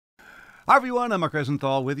Hi everyone, I'm Mark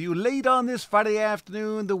Rosenthal with you late on this Friday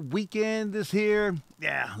afternoon. The weekend is here.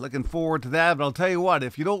 Yeah, looking forward to that. But I'll tell you what,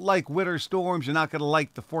 if you don't like winter storms, you're not going to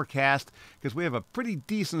like the forecast because we have a pretty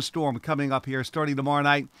decent storm coming up here starting tomorrow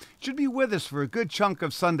night. Should be with us for a good chunk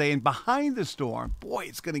of Sunday. And behind the storm, boy,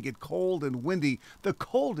 it's going to get cold and windy. The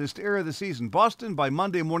coldest air of the season. Boston by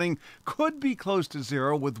Monday morning could be close to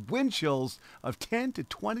zero with wind chills of 10 to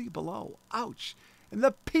 20 below. Ouch. And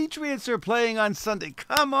the Patriots are playing on Sunday.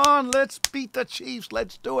 Come on, let's beat the Chiefs.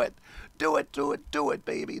 Let's do it. Do it,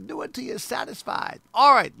 baby. Do it till you're satisfied.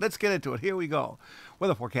 All right, let's get into it. Here we go.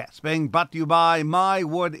 Weather forecast being brought to you by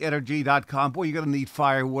MyWoodEnergy.com. Boy, you're going to need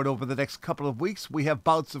firewood over the next couple of weeks. We have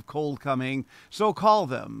bouts of cold coming, so call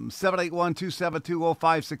them.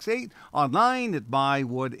 781-272-0568. Online at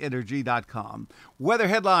MyWoodEnergy.com. Weather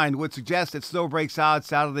headline would suggest that snow breaks out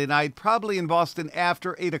Saturday night, probably in Boston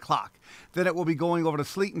after 8 o'clock. Then it will be going over to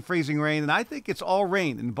sleet and freezing rain, and I think it's all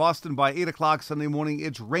rain. In Boston by 8 o'clock Sunday morning,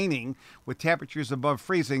 it's raining with temperatures above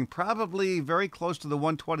freezing, probably very close to the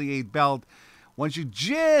 128 belt. Once you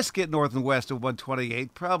just get north and west of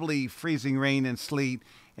 128, probably freezing rain and sleet.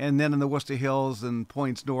 And then in the Worcester Hills and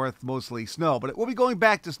points north, mostly snow. But it will be going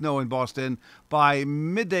back to snow in Boston by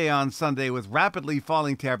midday on Sunday with rapidly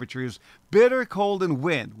falling temperatures. Bitter cold and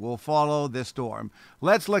wind will follow this storm.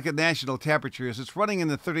 Let's look at national temperatures. It's running in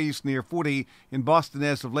the 30s, near 40 in Boston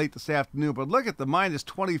as of late this afternoon. But look at the minus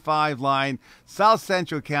 25 line, south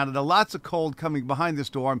central Canada. Lots of cold coming behind the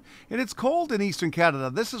storm. And it's cold in eastern Canada.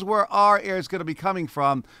 This is where our air is going to be coming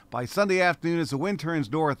from. By Sunday afternoon, as the wind turns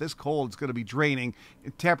north, this cold is going to be draining.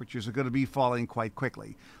 Temperatures are going to be falling quite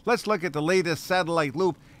quickly. Let's look at the latest satellite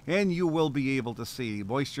loop, and you will be able to see.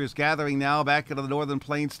 Moisture is gathering now back into the northern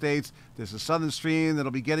plain states. There's a southern stream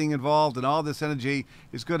that'll be getting involved, and all this energy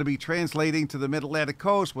is going to be translating to the mid-Atlantic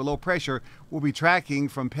coast, where low pressure will be tracking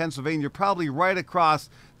from Pennsylvania, probably right across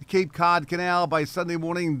the Cape Cod Canal by Sunday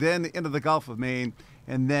morning, then into the Gulf of Maine,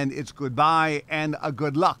 and then it's goodbye and a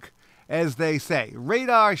good luck, as they say.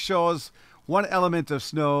 Radar shows one element of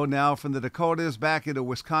snow now from the Dakotas back into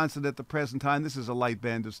Wisconsin at the present time. This is a light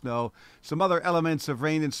band of snow. Some other elements of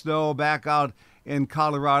rain and snow back out in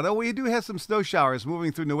Colorado. We do have some snow showers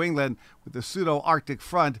moving through New England with the pseudo-Arctic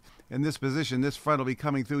front in this position. This front will be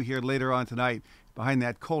coming through here later on tonight. Behind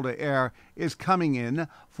that colder air is coming in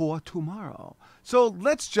for tomorrow. So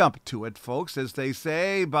let's jump to it, folks. As they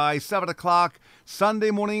say, by 7 o'clock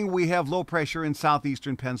Sunday morning, we have low pressure in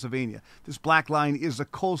southeastern Pennsylvania. This black line is a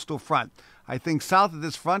coastal front. I think south of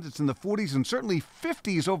this front, it's in the 40s and certainly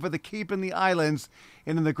 50s over the Cape and the islands.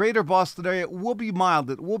 And in the greater Boston area, it will be mild.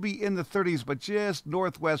 It will be in the 30s, but just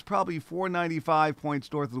northwest, probably 495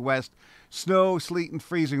 points north and west. Snow, sleet, and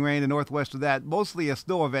freezing rain. And northwest of that, mostly a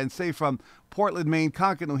snow event, say from Portland, Maine,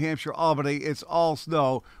 Concord, New Hampshire, Albany. It's all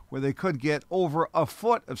snow, where they could get over a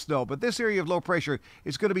foot of snow. But this area of low pressure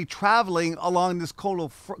is going to be traveling along this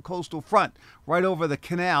coastal front right over the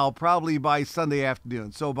canal, probably by Sunday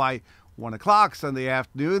afternoon. So by 1 o'clock Sunday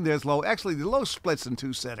afternoon, there's low. Actually, the low splits in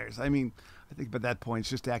two centers. I think by that point, it's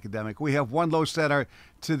just academic. We have one low center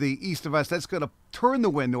to the east of us. That's going to turn the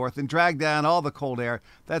wind north and drag down all the cold air.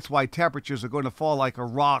 That's why temperatures are going to fall like a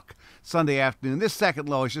rock Sunday afternoon. This second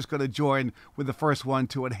low is just going to join with the first one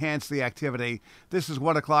to enhance the activity. This is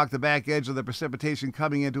 1 o'clock, the back edge of the precipitation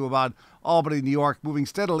coming into about Albany, New York, moving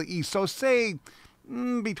steadily east. So say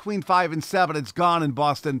between 5 and 7, it's gone in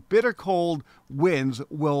Boston. Bitter cold winds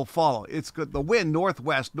will follow. It's good. The wind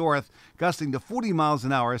northwest, north, gusting to 40 miles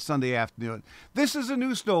an hour Sunday afternoon. This is a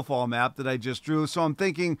new snowfall map that I just drew, so I'm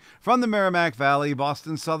thinking from the Merrimack Valley,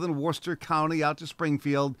 Boston, southern Worcester County, out to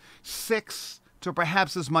Springfield, 6 to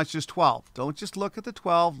perhaps as much as 12. Don't just look at the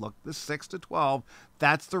 12, look at the 6 to 12.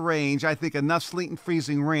 That's the range. I think enough sleet and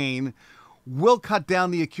freezing rain will cut down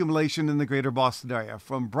the accumulation in the greater Boston area.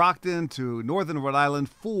 From Brockton to northern Rhode Island,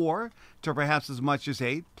 4 to perhaps as much as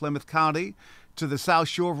 8. Plymouth County to the south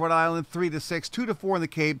shore of Rhode Island, 3 to 6, 2 to 4 in the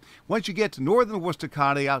Cape. Once you get to northern Worcester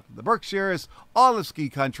County, out to the Berkshires, all of ski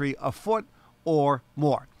country, a foot or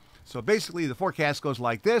more. So basically, the forecast goes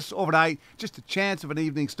like this. Overnight, just a chance of an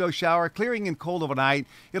evening snow shower, clearing and cold overnight.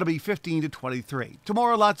 It'll be 15 to 23.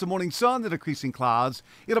 Tomorrow, lots of morning sun, the decreasing clouds.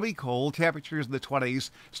 It'll be cold, temperatures in the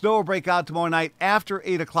 20s. Snow will break out tomorrow night after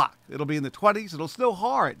 8 o'clock. It'll be in the 20s. It'll snow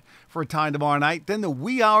hard for a time tomorrow night. Then the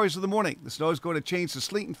wee hours of the morning, the snow is going to change to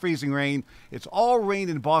sleet and freezing rain. It's all rain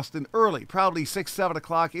in Boston early, probably 6, 7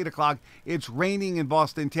 o'clock, 8 o'clock. It's raining in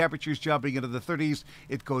Boston, temperatures jumping into the 30s.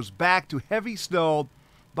 It goes back to heavy snow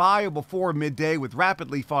by or before midday with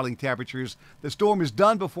rapidly falling temperatures. The storm is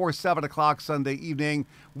done before 7 o'clock Sunday evening.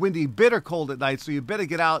 Windy, bitter cold at night, so you better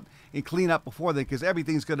get out and clean up before then because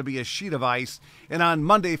everything's going to be a sheet of ice. And on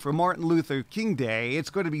Monday for Martin Luther King Day, it's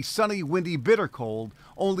going to be sunny, windy, bitter cold,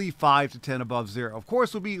 only 5 to 10 above zero. Of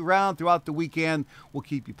course, we'll be around throughout the weekend. We'll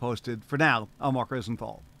keep you posted. For now, I'm Mark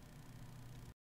Rosenthal.